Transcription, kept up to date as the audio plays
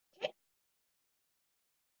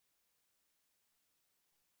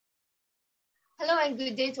Hello and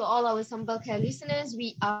good day to all our SAMBALCARES listeners.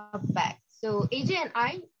 We are back. So AJ and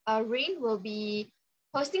I, Reen, will be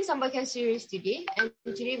hosting SAMBALCARES series today. And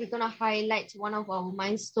today we're going to highlight one of our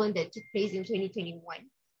milestones that took place in 2021.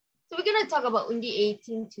 So we're going to talk about UNDI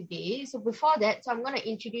 18 today. So before that, I'm going to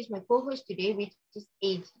introduce my co-host today, which is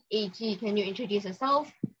AG. AG, can you introduce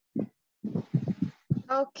yourself?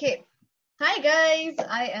 Okay. Hi guys,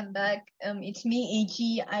 I am back. It's me,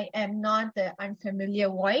 AG. I am not the unfamiliar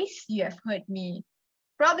voice. You have heard me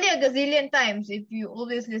probably a gazillion times if you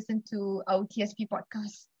always listen to our TSP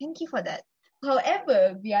podcast. Thank you for that.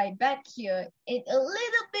 However, we are back here in a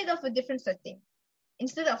little bit of a different setting.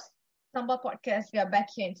 Instead of Sambal Podcast, we are back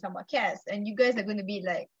here in SAMBALCARES, and you guys are going to be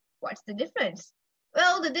like, what's the difference?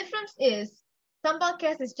 Well, the difference is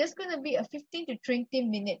SAMBALCARES is just going to be a 15 to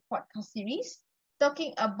 20-minute podcast series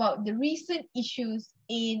talking about the recent issues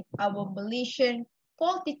in our Malaysian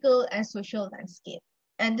political and social landscape.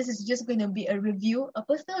 And this is just going to be a review, a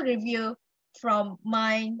personal review from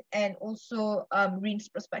mine and also Reen's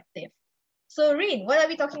perspective. So Reen, what are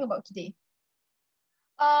we talking about today?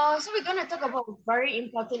 So we're going to talk about a very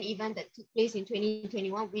important event that took place in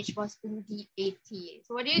 2021, which was UNDI 18.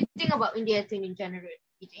 So what do you think about UNDI 18 in general?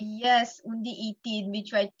 Yes, UNDI 18,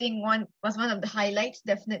 which I think was one of the highlights,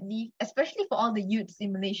 definitely, especially for all the youths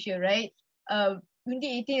in Malaysia, right?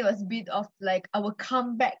 UNDI 18 was a bit of like our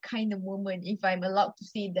comeback kind of moment, if I'm allowed to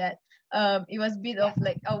say that. It was a bit of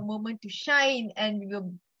like our moment to shine, and we were,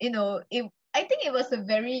 I think it was a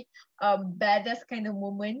very badass kind of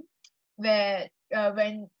moment where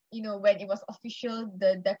when it was official,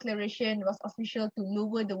 the declaration was official to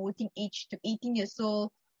lower the voting age to 18 years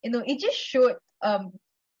old. It just showed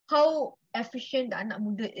how efficient the anak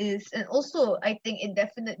muda is, and also I think it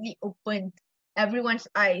definitely opened everyone's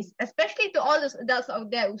eyes, especially to all those adults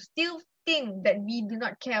out there who still think that we do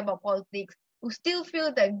not care about politics, who still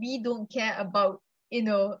feel that we don't care about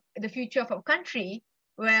the future of our country.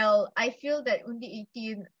 Well, I feel that UNDI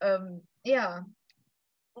 18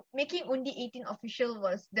 making UNDI 18 official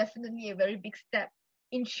was definitely a very big step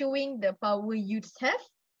in showing the power youths have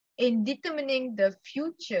in determining the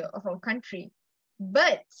future of our country.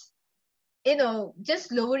 But,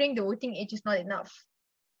 just lowering the voting age is not enough.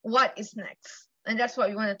 What is next? And that's what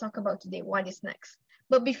we want to talk about today. What is next?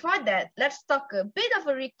 But before that, let's talk a bit of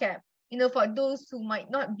a recap, for those who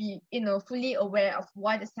might not be, fully aware of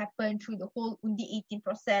what has happened through the whole UNDI 18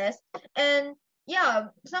 process. And yeah,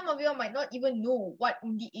 some of you might not even know what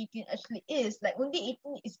UNDI 18 actually is. Like, UNDI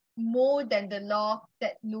 18 is more than the law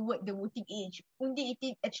that lowered the voting age. UNDI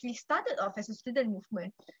 18 actually started off as a student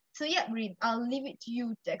movement. So yeah, Reen, I'll leave it to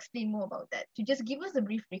you to explain more about that, to just give us a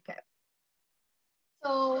brief recap.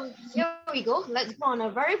 So here we go. Let's go on a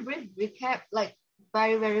very brief recap, like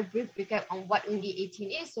very, very brief recap on what UNDI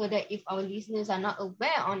 18 is, so that if our listeners are not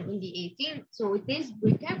aware on UNDI 18, so this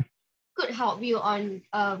recap could help you on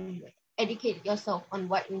educate yourself on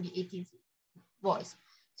what UNDI 18 was.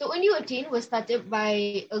 So UNDI 18 was started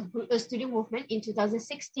by a student movement in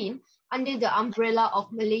 2016 under the umbrella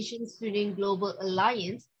of Malaysian Student Global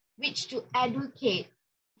Alliance, which to advocate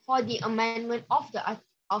for the amendment of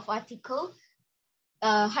Article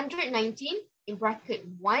 119 in bracket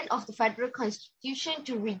 1 of the Federal Constitution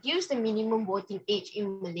to reduce the minimum voting age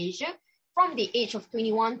in Malaysia from the age of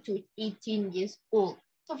 21 to 18 years old.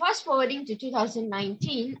 So fast forwarding to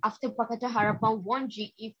 2019, after Pakatan Harapan won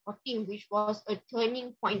GE14, which was a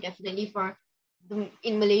turning point definitely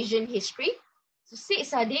in Malaysian history. So Syed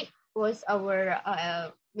Saddiq was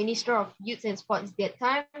our Minister of Youth and Sports that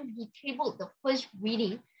time. He tabled the first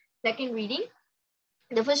reading, second reading,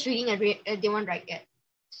 the first reading at Dewan Rakyat.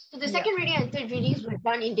 So the second reading and third readings were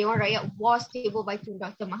done in Dewan Rakyat was tabled by Tun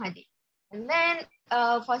Dr. Mahathir. And then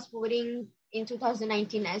fast forwarding in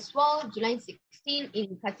 2019 as well, July 16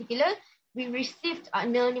 in particular, we received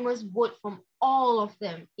anonymous vote from all of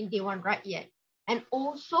them in Dewan Rakyat. And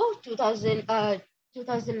also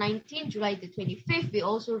 2019, July the 25th, we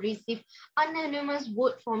also received anonymous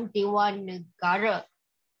vote from Dewan Negara.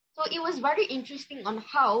 So it was very interesting on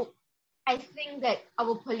how I think that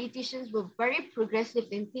our politicians were very progressive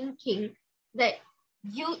in thinking that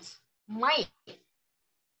youths might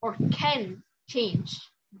or can change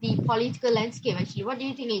the political landscape, actually. What do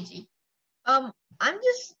you think, AG? I'm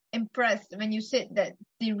just impressed when you said that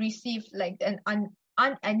they received like an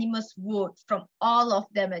unanimous vote from all of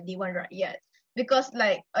them at Dewan Rakyat. Because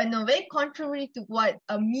like, very contrary to what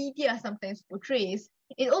media sometimes portrays,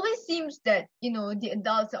 it always seems that, the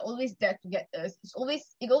adults are always there to get us.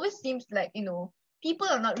 It always seems like, people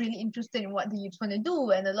are not really interested in what the youths want to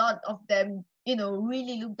do, and a lot of them,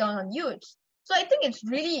 really look down on youths. So I think it's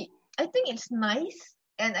nice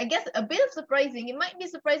And I guess a bit of surprising, it might be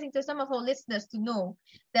surprising to some of our listeners to know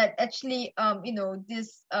that actually,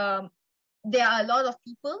 this there are a lot of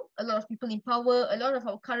people in power, a lot of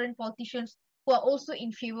our current politicians who are also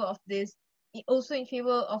in favor of this, also in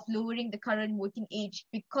favor of lowering the current voting age,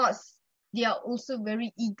 because they are also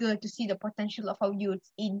very eager to see the potential of our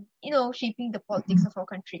youths in, shaping the politics of our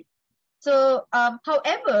country. So,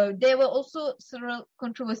 however, there were also several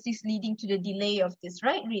controversies leading to the delay of this,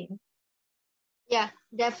 right, Reen? Yeah,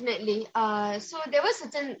 definitely. So there were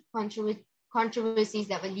certain controversies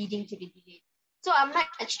that were leading to the delay. So on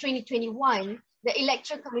March 2021, the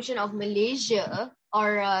Electoral Commission of Malaysia,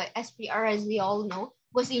 or SPR as we all know,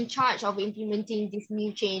 was in charge of implementing this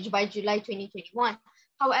new change by July 2021.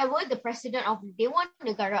 However, the president of Dewan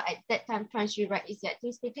Negara at that time, Tan Sri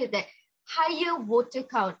Raisyatin, stated that higher voter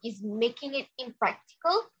count is making it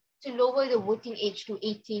impractical to lower the voting age to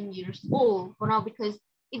 18 years old for now, because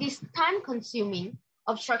it is time-consuming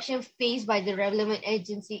obstruction faced by the relevant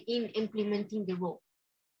agency in implementing the rule.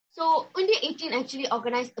 So UNDI 18 actually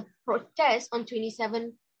organized a protest on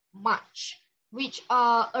 27 March, which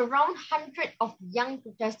around 100 of young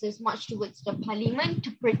protesters marched towards the parliament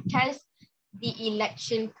to protest the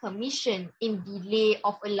election commission in delay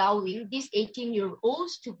of allowing these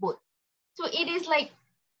 18-year-olds to vote. So it is like,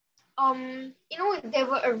 there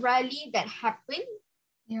were a rally that happened.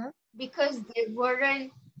 Yeah. Because they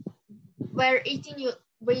weren't, where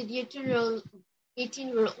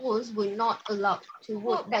 18-year-olds were not allowed to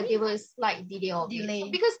vote, that there was slight delay of it. So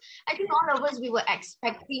because I think all of us, we were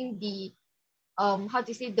expecting the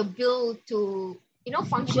the bill to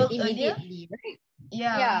function immediately, right?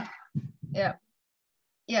 Yeah.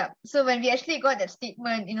 So when we actually got that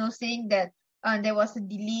statement, saying that there was a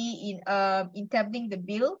delay in tabling the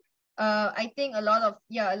bill, I think a lot of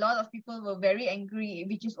people were very angry,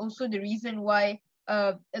 which is also the reason why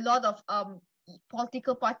a lot of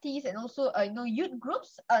political parties and also youth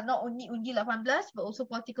groups, not only UNDI 18 but also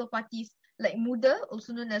political parties like MUDA,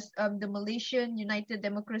 also known as the Malaysian United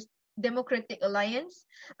Democratic Alliance,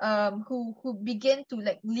 who began to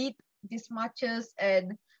lead these marches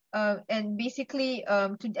and basically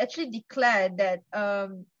to actually declare that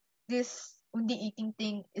this UNDI 18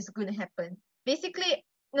 thing is going to happen. Basically,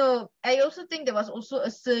 I also think there was also a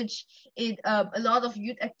surge in a lot of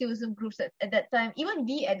youth activism groups at that time. Even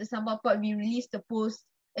we at the Sambal Pod, we released a post,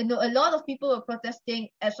 and a lot of people were protesting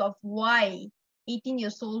as of why 18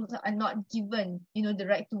 years old are not given, the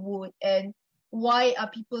right to vote, and why are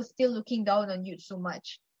people still looking down on youth so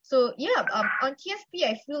much. So yeah, on TFP,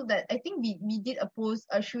 I feel that I think we did a post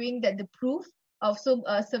showing that the proof of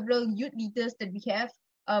several youth leaders that we have,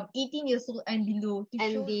 18 years old and below.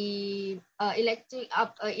 And the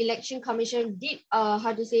election commission did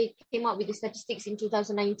came up with the statistics in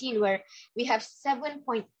 2019, where we have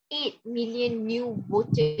 7.8 million new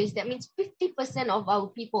voters. That means 50% of our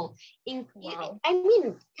people. Wow. I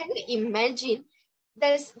mean, can you imagine?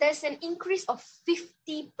 There's an increase of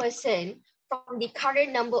 50% from the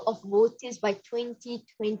current number of voters by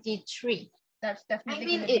 2023. That's definitely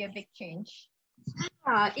going to be a big change.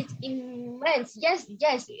 It's immense. Yes.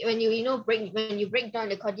 When you break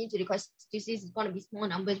down according to the constituencies, it's going to be small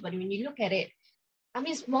numbers. But when you look at it, I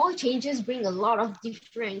mean, small changes bring a lot of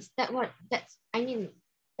difference. That's what's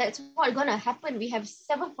going to happen. We have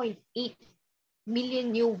 7.8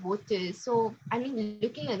 million new voters. So I mean,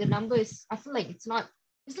 looking at the numbers, I feel like it's not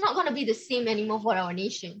going to be the same anymore for our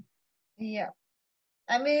nation. Yeah.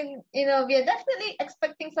 I mean, we are definitely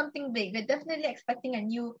expecting something big. We're definitely expecting a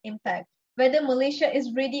new impact. Whether Malaysia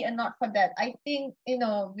is ready or not for that, I think,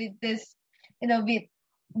 with this, with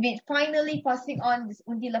finally passing on this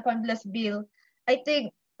UNDI 18 bill, I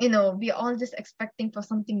think, we're all just expecting for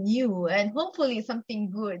something new and hopefully something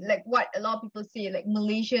good. Like what a lot of people say, like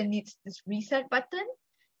Malaysia needs this reset button.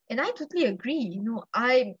 And I totally agree.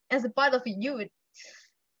 I, as a part of a youth,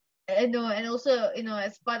 and also,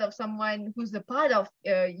 as part of someone who's a part of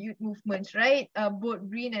youth movements, right? Both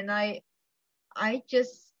Reen and I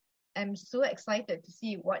just am so excited to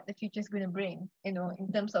see what the future is going to bring, in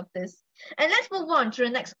terms of this. And let's move on to the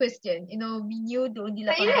next question. We knew the UNDI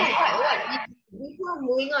 18. Before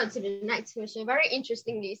moving on to the next question, very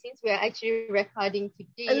interestingly, since we are actually recording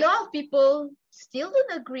today, a lot of people still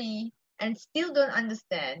don't agree and still don't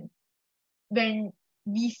understand when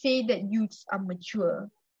we say that youths are mature.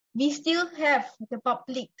 We still have the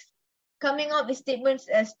public coming up with statements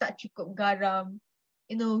as tak cukup garam.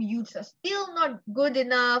 Youths are still not good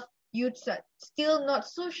enough. Youths are still not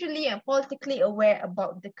socially and politically aware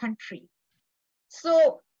about the country.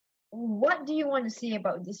 So, what do you want to say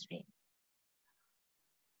about this, Reen?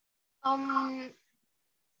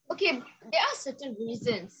 okay, there are certain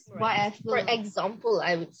reasons why I feel. For example,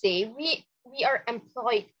 I would say we are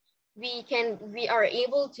employed. We are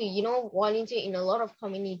able to, volunteer in a lot of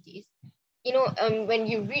communities. When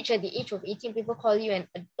you reach at the age of 18, people call you an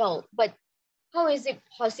adult. But how is it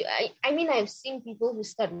possible? I mean, I've seen people who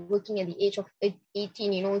start working at the age of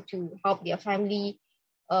 18, to help their family,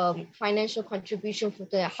 financial contribution for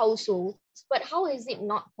their households. But how is it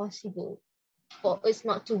not possible for us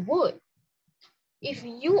not to vote? If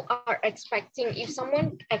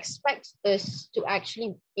someone expects us to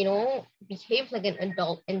actually, behave like an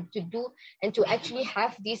adult and to actually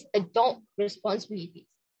have these adult responsibilities,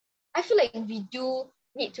 I feel like we do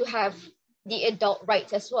need to have the adult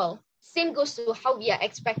rights as well. Same goes to how we are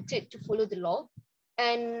expected to follow the law,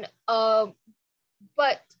 and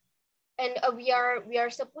we are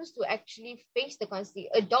supposed to actually face the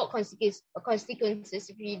adult consequences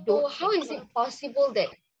if we don't. So how is it possible that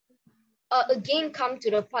again come to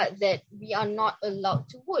the part that we are not allowed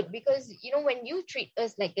to vote? Because when you treat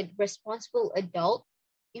us like a responsible adult,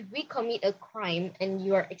 if we commit a crime and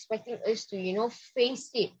you are expecting us to face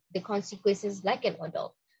it, the consequences like an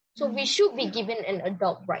adult, so we should be given an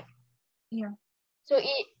adult right. Yeah. So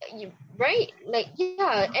right, like,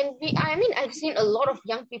 yeah, and I've seen a lot of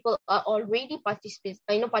young people are already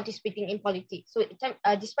participating in politics. So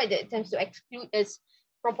despite the attempts to exclude us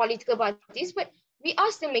from political parties, but we are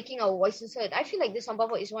still making our voices heard. I feel like the Sambal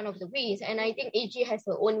Pod is one of the ways, and I think AG has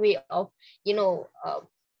her own way of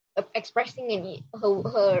expressing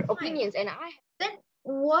her opinions. And then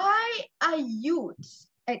why are youths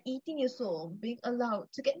at 18 years old being allowed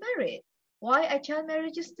to get married? Why are child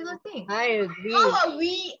marriages still a thing? I agree. How are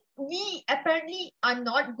we apparently are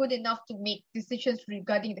not good enough to make decisions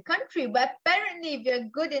regarding the country, but apparently we are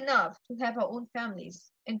good enough to have our own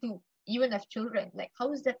families and to even have children. Like,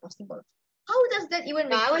 how is that possible? How does that even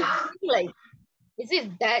make sense? Like, is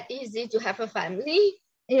it that easy to have a family?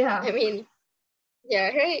 Yeah. I mean, yeah,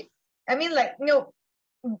 right? I mean, like,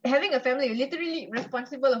 having a family, you're literally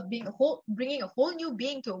responsible of bringing a whole new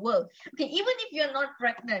being to the world. Okay, even if you're not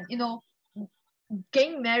pregnant,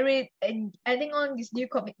 getting married and adding on these new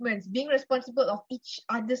commitments, being responsible of each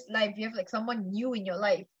other's life, you have like someone new in your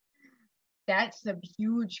life. That's a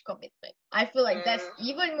huge commitment. I feel like that's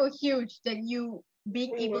even more huge than you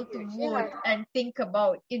being able to vote and think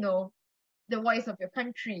about, the voice of your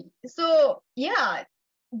country. So yeah,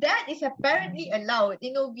 that is apparently allowed.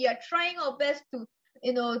 We are trying our best to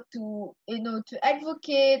to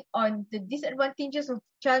advocate on the disadvantages of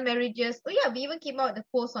child marriages. Oh yeah, we even came out the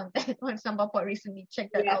post on that on Sambal Pod recently. Check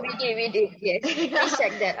that out. We did. Yes, please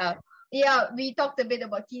check that out. Yeah, we talked a bit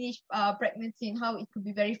about teenage pregnancy and how it could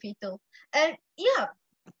be very fatal. And yeah,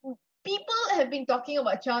 people have been talking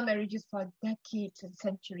about child marriages for decades and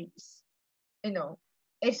centuries.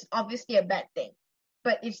 It's obviously a bad thing,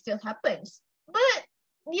 but it still happens. But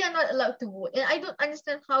we are not allowed to vote, and I don't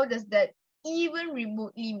understand how does that even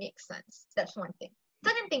remotely make sense. That's one thing.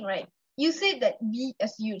 Second thing, right? You said that we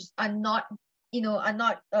as youths are not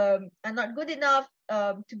good enough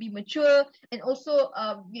to be mature, and also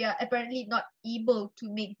we are apparently not able to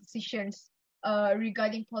make decisions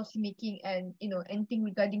regarding policy making and anything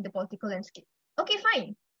regarding the political landscape. Okay,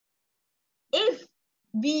 fine. If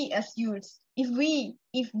we as youths, if we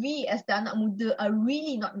as the anak muda are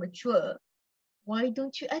really not mature, why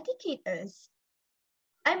don't you educate us?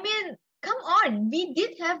 I mean, come on, we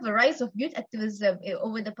did have a rise of youth activism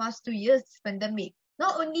over the past 2 years, this pandemic.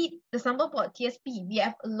 Not only the Sambal Pod, TSP, we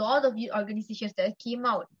have a lot of youth organizations that came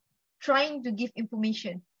out trying to give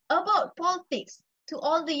information about politics to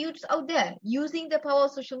all the youths out there using the power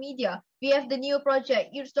of social media. We have the new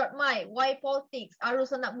project, youths.my, why politics,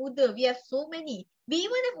 Arus Anak Muda. We have so many. We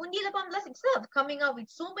even have UNDI 18 itself coming out with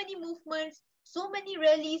so many movements, so many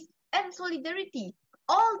rallies, and solidarity.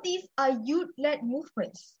 All these are youth-led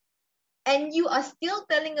movements. And you are still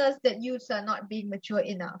telling us that youths are not being mature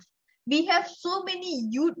enough. We have so many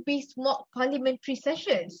youth-based mock parliamentary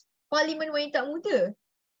sessions. Parliament Wanita Muda.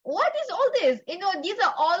 What is all this? These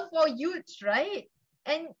are all for youths, right?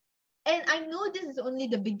 And I know this is only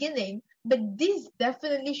the beginning, but this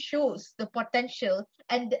definitely shows the potential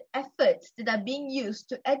and the efforts that are being used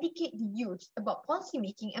to educate the youths about policy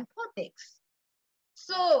making and politics.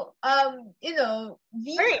 So,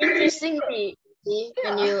 very interestingly,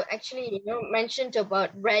 when you actually mentioned about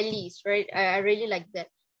rallies, right? I really like that.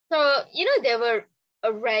 So there were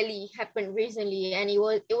a rally happened recently, and it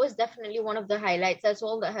was definitely one of the highlights as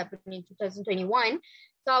well that happened in 2021.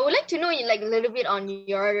 So I would like to know like a little bit on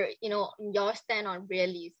your your stand on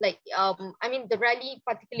rallies. Like the rally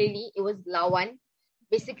particularly, it was Lawan.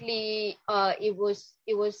 Basically, it was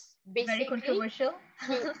basically very controversial.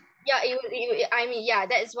 yeah, I mean, yeah,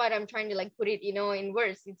 that's what I'm trying to like put it, in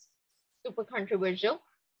words. It's super controversial.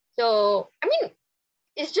 So, I mean,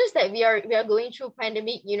 it's just that we are going through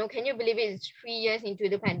pandemic. Can you believe it? It's 3 years into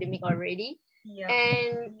the pandemic already, Yeah.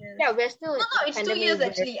 and Yes. yeah, we're still No, in no, a it's 2 years pandemic where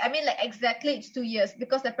actually. I mean, like exactly, it's 2 years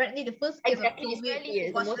because apparently the first case of exactly it's COVID 2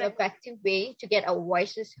 years. The was most like, effective way to get our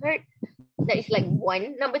voices heard. That is like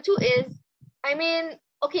one. Number two is, I mean,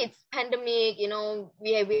 okay, it's pandemic.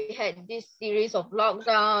 We had this series of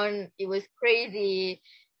lockdown. It was crazy.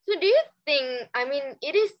 So do you think? I mean,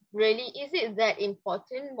 is it that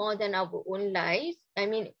important more than our own lives? I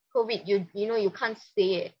mean, COVID, you can't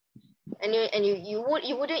say it, and you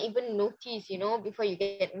wouldn't even notice, before you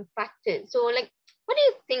get infected. So like, what do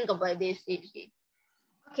you think about this, AG?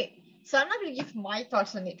 okay, so I'm not going to give my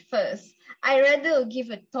thoughts on it first. I rather give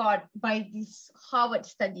a thought by this Harvard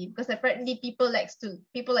study because apparently people like to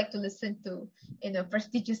listen to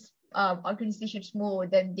prestigious organizations more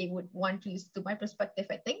than they would want to listen to my perspective.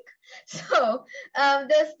 I think so.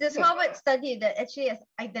 There's this Okay. Harvard study that actually has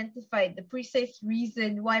identified the precise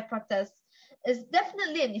reason why protests is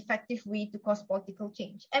definitely an effective way to cause political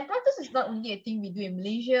change. And protest is not only a thing we do in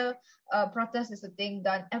Malaysia. Protest is a thing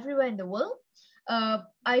done everywhere in the world.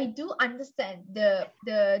 I do understand the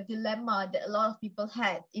dilemma that a lot of people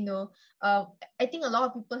had. I think a lot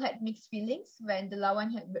of people had mixed feelings when the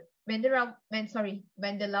Lawan had when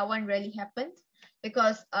the Lawan rally happened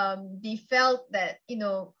because they felt that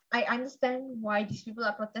I understand why these people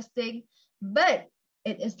are protesting, but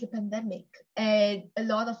it is the pandemic and a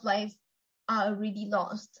lot of lives are already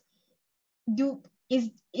lost. Do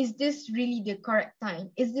is this really the correct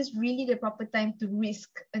time? Is this really the proper time to risk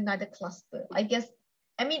another cluster? I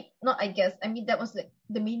mean that was like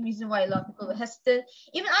the main reason why a lot of people were hesitant.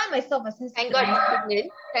 Even I myself was Thank hesitant. God we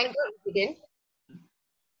didn't. Thank God we didn't.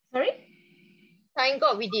 Sorry. Thank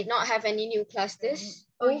God we did not have any new clusters.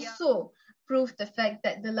 Also proved the fact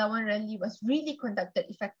that the Lawan rally was really conducted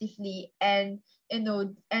effectively, and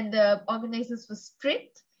the organizers were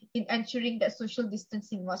strict in ensuring that social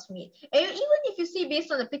distancing was made. And even if you see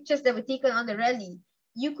based on the pictures that were taken on the rally,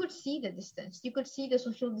 you could see the distance. You could see the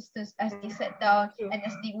social distance as they sat down True. and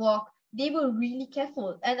as they walk. They were really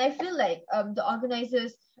careful, and I feel like the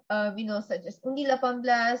organizers, such as UNDI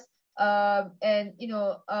 18, and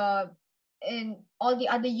and all the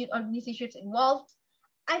other youth organizations involved,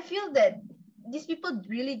 I feel that these people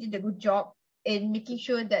really did a good job in making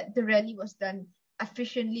sure that the rally was done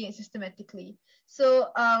efficiently and systematically. So,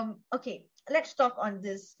 okay, let's talk on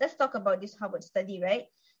this. Let's talk about this Harvard study, right?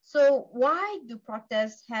 So, why do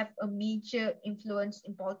protests have a major influence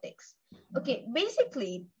in politics? Okay,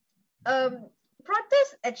 basically, um,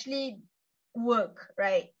 protests actually work,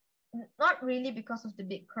 right? Not really because of the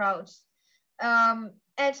big crowds.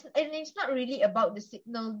 And it's not really about the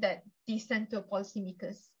signal that they send to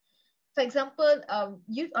policymakers. For example,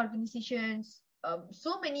 youth organizations,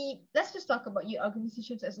 let's just talk about youth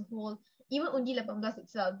organizations as a whole. Even UNDI 18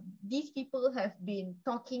 itself, these people have been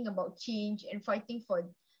talking about change and fighting for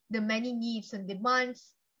the many needs and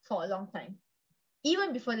demands for a long time.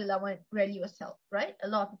 Even before the Lawan rally was held, right? A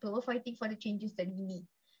lot of people were fighting for the changes that we need.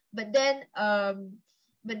 But then,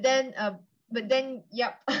 but then, uh, but then,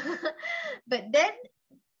 yep. But then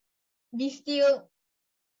we still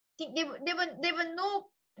think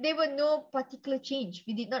there were no particular change.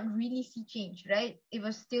 We did not really see change, right? It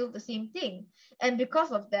was still the same thing, and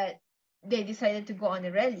because of that, they decided to go on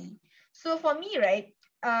a rally. So for me, right,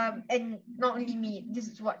 and not only me, this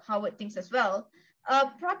is what Howard thinks as well.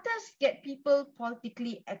 Protests get people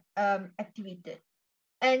politically activated,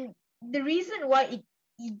 and the reason why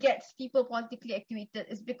it gets people politically activated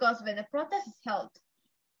is because when a protest is held,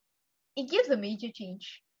 it gives a major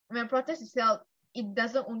change. When a protest is held, it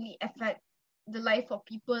doesn't only affect the life of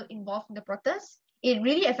people involved in the protest, it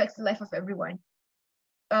really affects the life of everyone.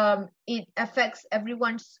 It affects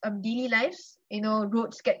everyone's daily lives.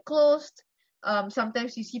 Roads get closed.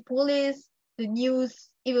 Sometimes you see police, the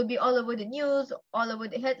news, it will be all over the news, all over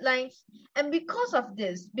the headlines. And because of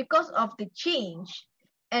this, because of the change,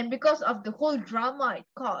 and because of the whole drama it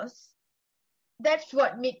caused, that's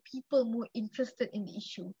what made people more interested in the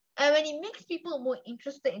issue. And when it makes people more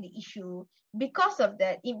interested in the issue, because of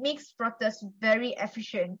that, it makes protests very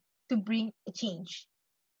efficient to bring a change.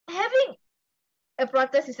 Having a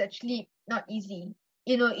protest is actually not easy.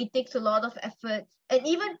 It takes a lot of effort. And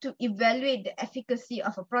even to evaluate the efficacy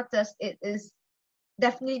of a protest, it is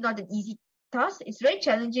definitely not an easy task. It's very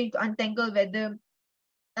challenging to untangle whether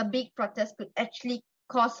a big protest could actually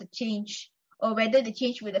cause a change or whether the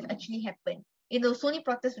change would have actually happened. So many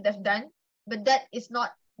protests would have done, but that is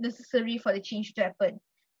not necessary for the change to happen.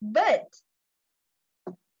 But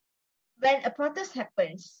when a protest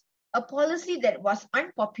happens, a policy that was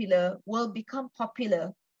unpopular will become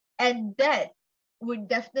popular, and that would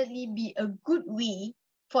definitely be a good way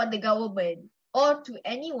for the government or to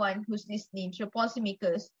anyone who's listening, to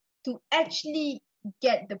policymakers, to actually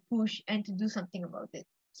get the push and to do something about it.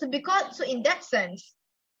 So in that sense,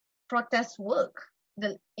 protests work.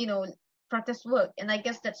 Protests work, and I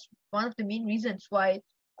guess that's one of the main reasons why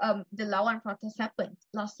the Lawan protest happened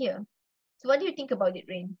last year. So what do you think about it,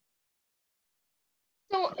 Rain?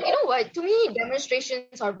 So you know what? To me,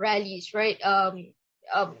 demonstrations or rallies, right?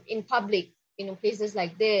 In public, places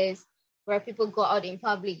like this where people go out in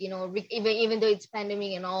public, even though it's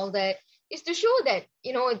pandemic and all that, is to show that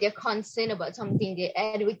they're concerned about something, they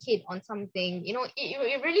advocate on something.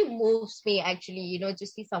 It really moves me actually, to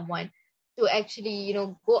see someone to actually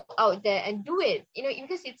go out there and do it.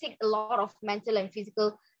 Because it takes a lot of mental and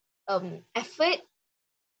physical effort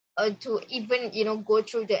to even go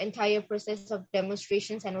through the entire process of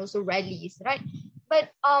demonstrations and also rallies, right?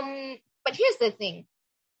 But here's the thing.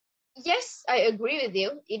 Yes, I agree with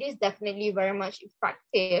you. It is definitely very much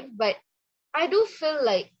effective, but I do feel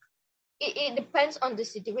like it depends on the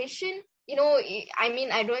situation.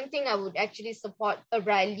 I don't think I would actually support a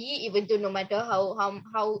rally, even though no matter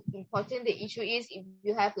how important the issue is, if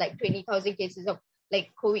you have like 20,000 cases of like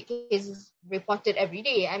COVID cases reported every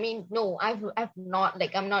day. No, I've not,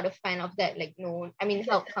 like, I'm not a fan of that. Like, no,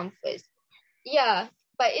 health comes first. Yeah.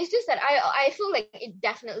 But it's just that I feel like it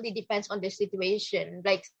definitely depends on the situation.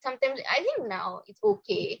 Like sometimes I think now it's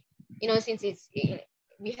okay, since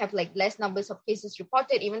we have like less numbers of cases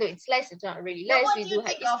reported, even though it's less, it's not really less. What do you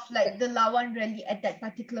think of like the Lawan rally at that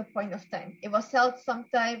particular point of time? It was held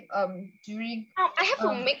sometime during. I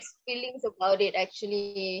have mixed feelings about it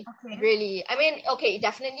actually. Okay. Really, okay, it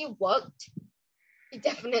definitely worked. It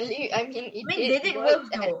definitely, did it work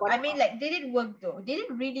though? Did it work though? Did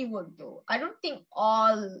it really work though? I don't think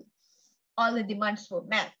all the demands were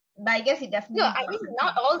met. But I guess it definitely. No,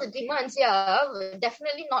 not all the demands. Yeah,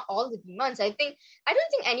 definitely not all the demands. I don't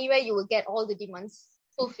think anywhere you will get all the demands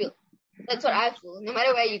fulfilled. That's what I feel. No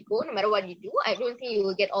matter where you go, no matter what you do, I don't think you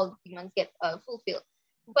will get all the demands fulfilled.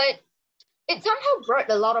 But it somehow brought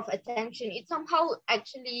a lot of attention. It somehow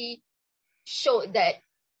actually showed that,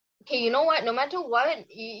 okay, you know what? No matter what,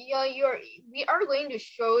 we are going to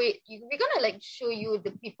show it. We're gonna like show you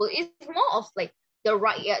the people. It's more of like the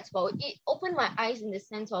riots. But it opened my eyes in the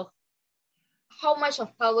sense of how much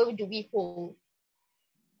of power do we hold,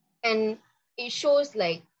 and it shows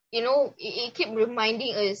like it keep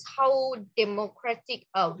reminding us how democratic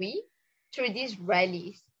are we through these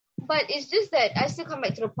rallies. But it's just that I still come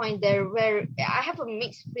back to the point there where I have a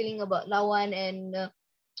mixed feeling about Lawan, and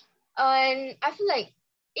I feel like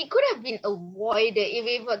it could have been avoided if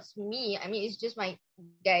it was me. It's just my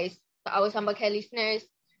guys, our SAMBALCARES listeners.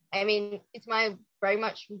 It's very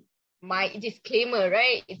much my disclaimer,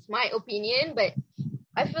 right? It's my opinion, but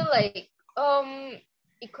I feel like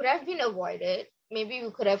it could have been avoided. Maybe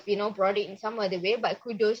we could have brought it in some other way. But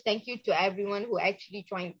kudos, thank you to everyone who actually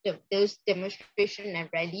joined those demonstrations and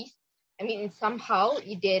rallies. Somehow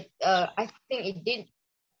it did. I think it did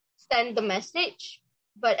send the message.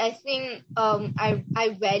 But I think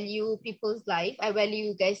I value people's life. I value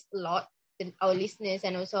you guys a lot, our listeners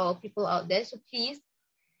and also our people out there. So please,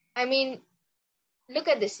 look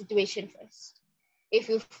at the situation first. If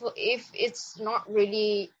it's not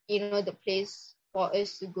really the place for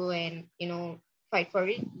us to go and fight for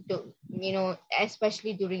it,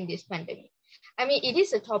 especially during this pandemic. It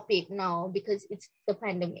is a topic now because it's the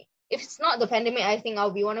pandemic. If it's not the pandemic, I think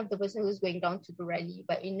I'll be one of the person who's going down to the rally.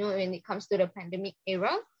 But when it comes to the pandemic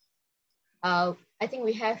era, I think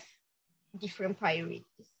we have different priorities.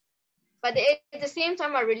 But at the same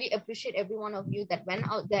time, I really appreciate every one of you that went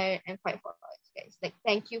out there and fight for us, guys. Like,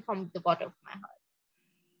 thank you from the bottom of my heart.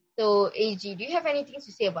 So, AG, do you have anything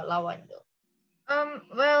to say about Lawan though?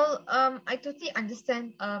 I totally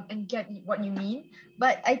understand and get what you mean,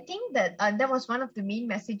 but I think that that was one of the main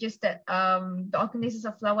messages that the organizers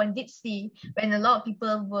of Lawan did see when a lot of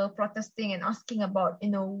people were protesting and asking about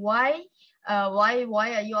why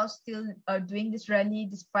are you all still doing this rally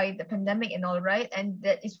despite the pandemic and all, right? And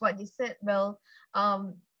that is what they said.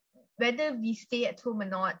 Whether we stay at home or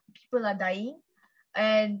not, people are dying.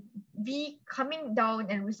 And we coming down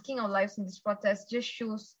and risking our lives in this protest just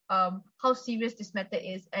shows how serious this matter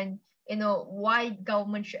is, and why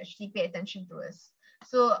government should actually pay attention to us.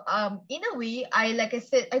 So in a way, like I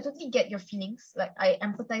said, I totally get your feelings. Like I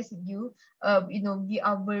empathize with you. We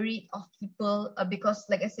are worried of people because,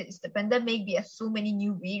 like I said, it's the pandemic. We have so many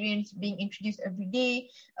new variants being introduced every day.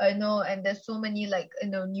 And there's so many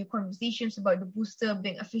new conversations about the booster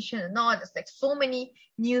being efficient or not. There's like so many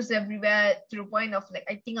news everywhere to the point of like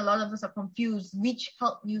I think a lot of us are confused which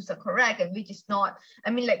health news are correct and which is not. I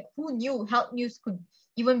mean, like who knew health news could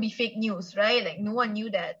even be fake news, right? Like no one knew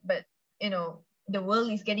that, but the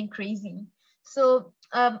world is getting crazy. So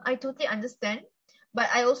I totally understand, but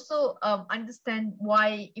I also understand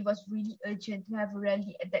why it was really urgent to have a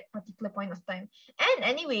rally at that particular point of time. And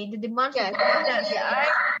anyway, the demands of Yeah, the protest, definitely.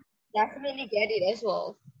 I definitely get it as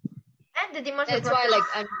well. and the demands of That's why, protest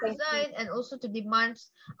like, I'm thinking, reside, and also the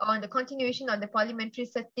demands on the continuation of the parliamentary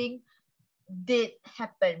setting did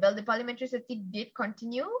happen. Well, the parliamentary setting did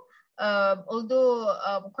continue, although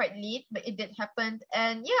quite late, but it did happen.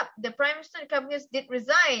 And yeah, the prime minister and cabinet did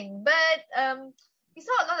resign, but we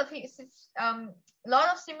saw a lot of faces, a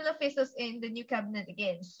lot of similar faces in the new cabinet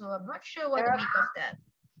again. So I'm not sure what to yeah, make of that.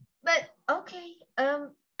 But okay,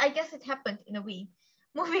 I guess it happened in a way.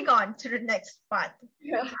 Moving on to the next part.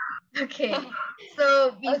 yeah. Okay,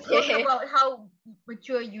 so we spoke Okay. about how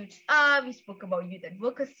mature youths are, we spoke about youth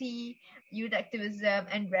advocacy, youth activism,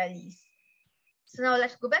 and rallies. So now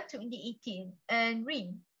let's go back to UNDI 18. And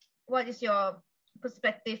Reen, what is your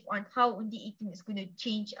perspective on how UNDI 18 is going to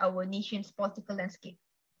change our nation's political landscape?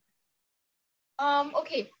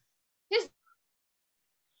 Okay. Here's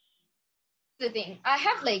the thing. I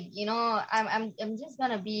have like, I'm just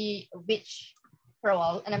gonna be a witch for a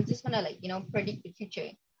while, and I'm just gonna like, predict the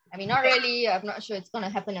future. I mean, not really. I'm not sure it's gonna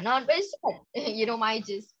happen or not, but it's my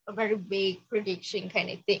just a very vague prediction kind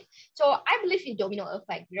of thing. So I believe in domino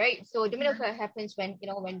effect, right? So domino effect happens when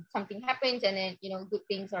something happens, and then good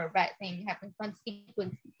things or bad thing happens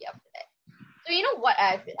consequently after that. So you know what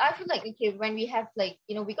I feel? I feel like okay, when we have like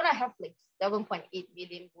we're gonna have like 7.8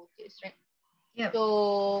 million voters, right? Yeah.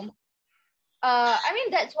 So I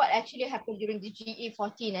mean, that's what actually happened during the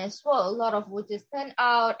GE14 as well. A lot of voters turned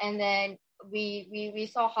out, and then we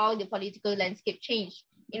saw how the political landscape changed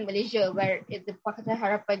in Malaysia, where the Pakatan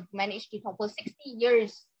Harapan managed to topple 60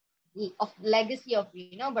 years of legacy of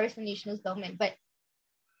Barisan Nationalist government. But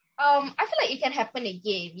I feel like it can happen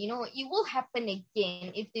again. It will happen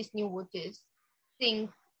again if these new voters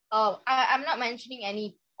think. I'm not mentioning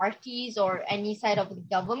any parties or any side of the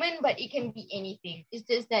government, but it can be anything. It's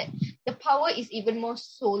just that the power is even more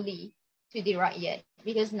solely to the right yet,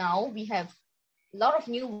 because now we have a lot of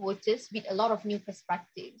new voters with a lot of new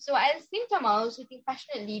perspectives. So at the same time, I also think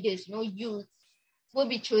passionate leaders, youth, will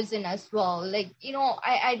be chosen as well. Like,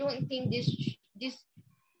 I don't think this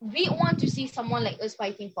we want to see someone like us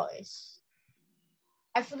fighting for us.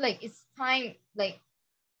 I feel like it's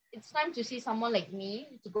time to see someone like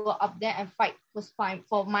me to go up there and fight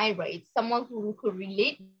for my rights. Someone who could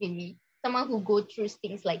relate with me, someone who go through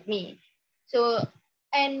things like me. So,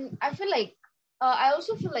 and I feel like I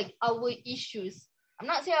also feel like our issues. I'm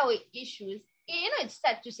not saying our issues. It's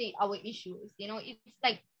sad to say our issues. It's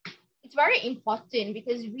like it's very important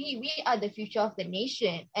because we are the future of the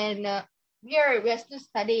nation, and we are still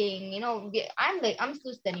studying. I'm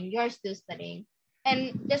still studying. You are still studying,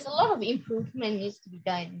 and there's a lot of improvement needs to be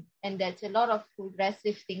done, and there's a lot of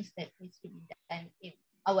progressive things that needs to be done in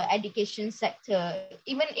our education sector,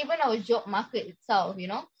 even our job market itself.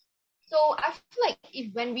 So I feel like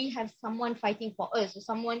if when we have someone fighting for us or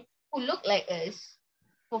someone who look like us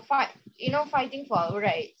fighting for our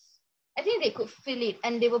rights, I think they could feel it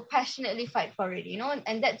and they will passionately fight for it,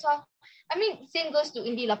 and that's all. I mean, same goes to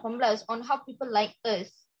UNDI 18 on how people like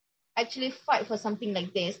us actually fight for something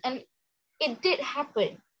like this. And it did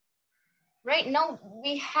happen. Right now,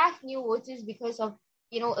 we have new voters because of,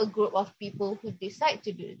 a group of people who decide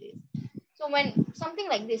to do this. So when something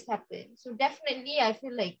like this happens, so definitely I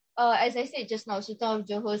feel like, as I said just now, Sultan of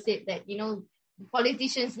Johor said that,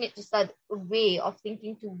 politicians need to start a way of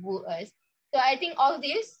thinking to woo us. So I think all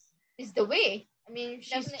this is the way. I mean,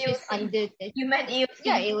 She's definitely she's under the, You meant AOC.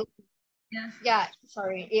 yeah, AOC. Yeah. Yeah,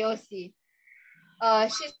 sorry, AOC.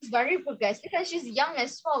 She's very progressive and she's young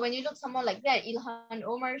as well. When you look someone like that, Ilhan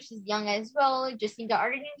Omar, she's young as well. Jacinda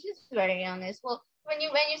Ardern, she's very young as well. When you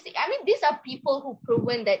see, I mean, these are people who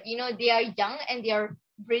proven that they are young and they are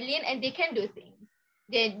brilliant and they can do things.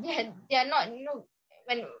 They are not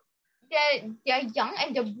when they are young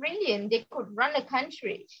and they're brilliant. They could run a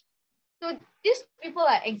country. So these people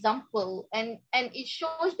are example, and it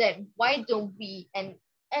shows that why don't we, and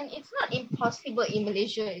it's not impossible in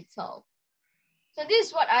Malaysia itself. So this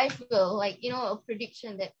is what I feel like, a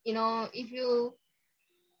prediction that, if you,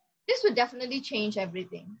 this would definitely change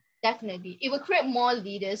everything. Definitely. It will create more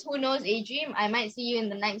leaders. Who knows, AG? I might see you in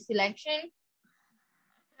the next election.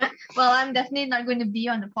 Well, I'm definitely not going to be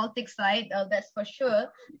on the politics side, that's for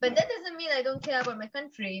sure. But that doesn't mean I don't care about my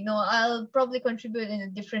country. You know, I'll probably contribute in a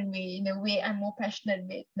different way, in a way I'm more passionate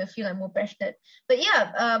with, in a field I'm more passionate. But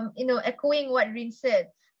yeah, echoing what Reen said,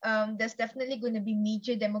 there's definitely going to be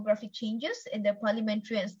major demographic changes in the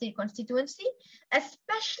parliamentary and state constituency,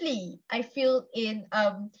 especially I feel in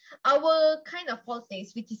our kind of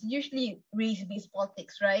politics, which is usually race-based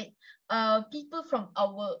politics, right? People from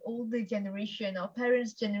our older generation, our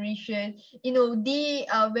parents' generation, they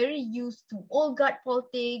are very used to old guard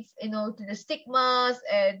politics, to the stigmas,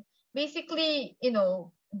 and basically,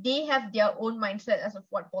 they have their own mindset as of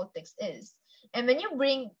what politics is. And when you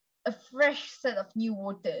bring a fresh set of new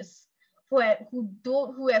voters who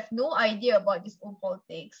have no idea about this old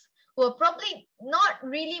politics, who are probably not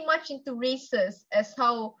really much into races as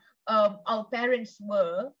how our parents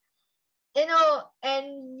were,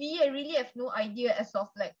 and we really have no idea as of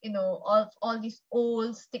of all these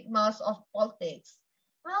old stigmas of politics.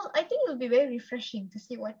 Well, I think it will be very refreshing to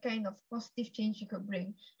see what kind of positive change you could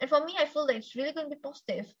bring. And for me, I feel that it's really going to be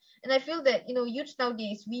positive. And I feel that, youths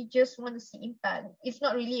nowadays, we just want to see impact. It's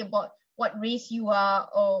not really about what race you are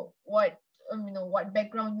or what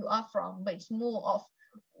background you are from, but it's more of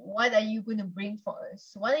what are you going to bring for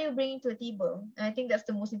us? What are you bringing to the table? And I think that's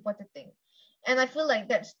the most important thing. And I feel like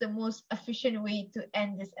that's the most efficient way to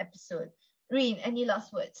end this episode. Reen, any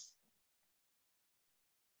last words?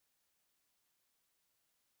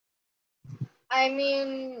 I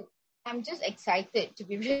mean, I'm just excited, to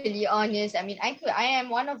be really honest. I mean, I am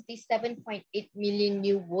one of the 7.8 million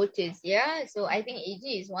new voters, yeah. So I think AG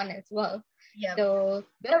is one as well. Yeah. So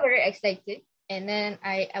we're very excited. And then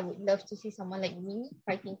I would love to see someone like me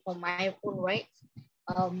fighting for my own rights.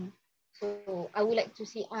 So I would like to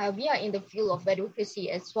see we are in the field of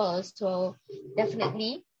advocacy as well. So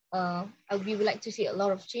definitely we would like to see a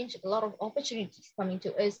lot of change, a lot of opportunities coming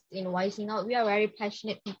to us in wising out. We are very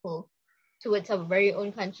passionate people towards our very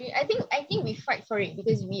own country. I think we fight for it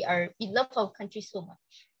because we love our country so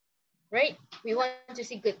much, right? We want to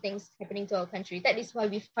see good things happening to our country. That is why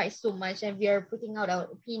we fight so much, and we are putting out our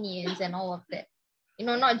opinions and all of that.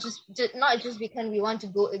 Not just because we want to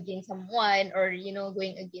go against someone or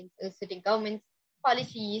going against a certain government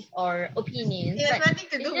policies or opinions. It has nothing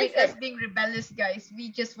to do with us being rebellious, guys. We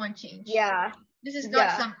just want change. Yeah. This is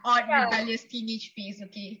not some odd rebellious teenage phase,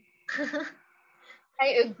 okay?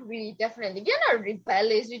 I agree, definitely. We're not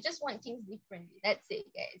rebellious. We just want things differently. That's it,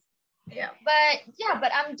 guys. Yeah.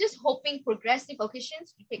 But I'm just hoping progressive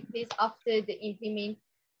occasions to take place after the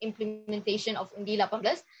implementation of UNDI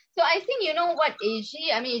 18. So I think what, AG,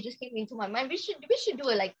 it just came into my mind. We should do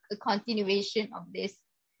a continuation of this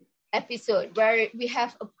episode where we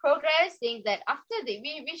have a progress saying that after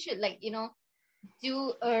we should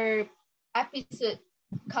do a episode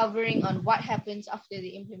covering on what happens after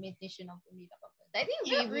the implementation of UNDI 18. I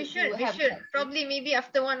think we should probably maybe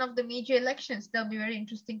after one of the major elections. That'll be very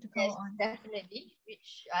interesting to cover on. Definitely,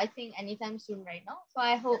 which I think anytime soon right now. So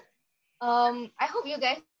I hope you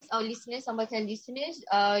guys, our listeners, Sambal listeners,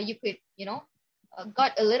 you could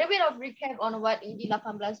got a little bit of recap on what UNDI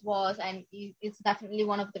 18 was, and it's definitely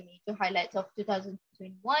one of the major highlights of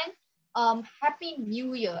 2021. Happy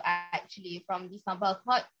New Year, actually, from the Sambal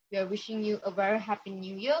Pod. We are wishing you a very happy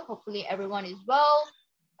New Year. Hopefully everyone is well,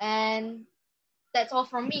 and that's all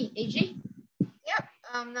from me, AG. Yep.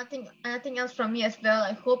 Nothing else from me as well.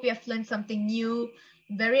 I hope you have learned something new.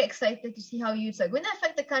 Very excited to see how youths are going to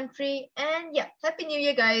affect the country. And yeah, Happy New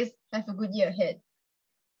Year, guys. Have a good year ahead.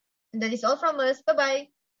 And that is all from us. Bye-bye.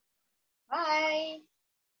 Bye.